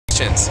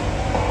questions.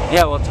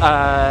 Yeah, well,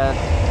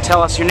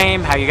 tell us your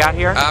name, how you got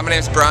here. My name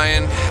is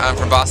Brian. I'm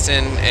from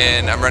Boston,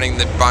 and I'm running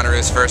the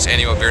Bonnaroo's first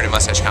annual beard and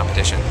mustache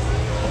competition.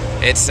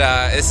 This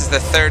is the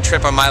third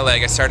trip on my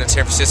leg. I started in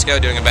San Francisco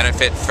doing a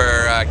benefit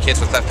for kids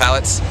with cleft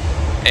palates,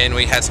 and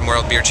we had some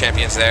world beard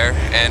champions there.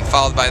 And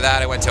followed by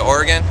that, I went to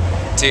Oregon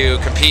to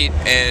compete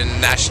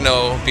in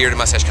national beard and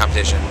mustache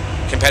competition.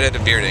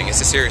 Competitive bearding.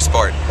 It's a serious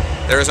sport.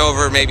 There was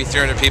over maybe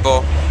 300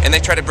 people, and they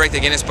tried to break the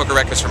Guinness Book of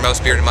Records for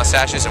most beard and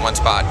mustaches in one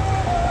spot.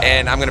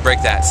 And I'm going to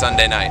break that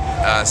Sunday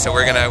night. So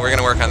we're gonna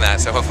work on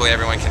that. So hopefully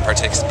everyone can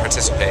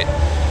participate.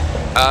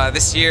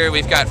 This year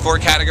we've got 4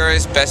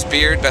 categories: best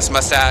beard, best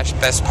mustache,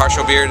 best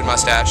partial beard and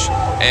mustache,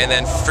 and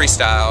then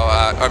freestyle.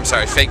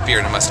 Fake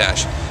beard and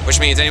mustache, which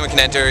means anyone can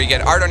enter. You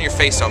get art on your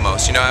face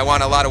almost. You know, I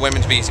want a lot of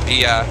women to be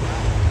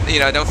you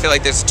know, I don't feel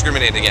like they're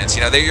discriminated against.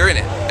 You know, you're in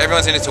it.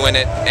 Everyone's in it to win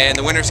it, and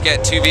the winners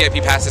get 2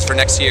 VIP passes for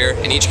next year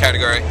in each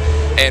category,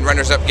 and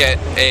runners-up get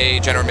a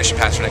general admission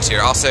pass for next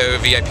year. Also,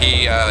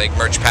 VIP like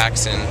merch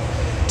packs and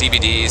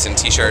DVDs and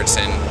T-shirts,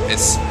 and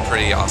it's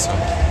pretty awesome.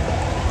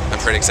 I'm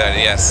pretty excited.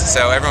 Yes.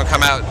 So everyone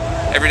come out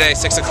every day,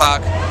 6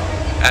 o'clock,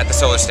 at the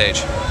Solar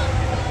Stage.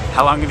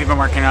 How long have you been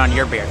working on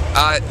your beard?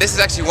 This is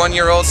actually 1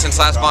 year old since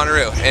last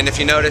Bonnaroo, and if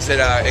you notice, it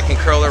can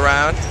curl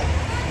around.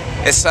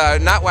 It's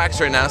not waxed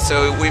right now,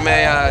 so we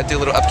may do a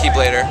little upkeep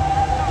later,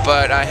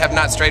 but I have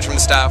not strayed from the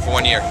style for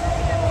 1 year,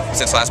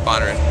 since last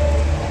Bonnaroo.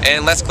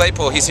 And Les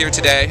Claypool, he's here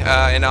today,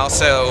 and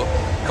also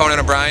Conan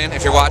O'Brien.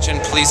 If you're watching,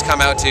 please come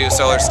out to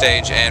Solar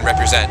Stage and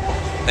represent.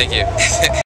 Thank you.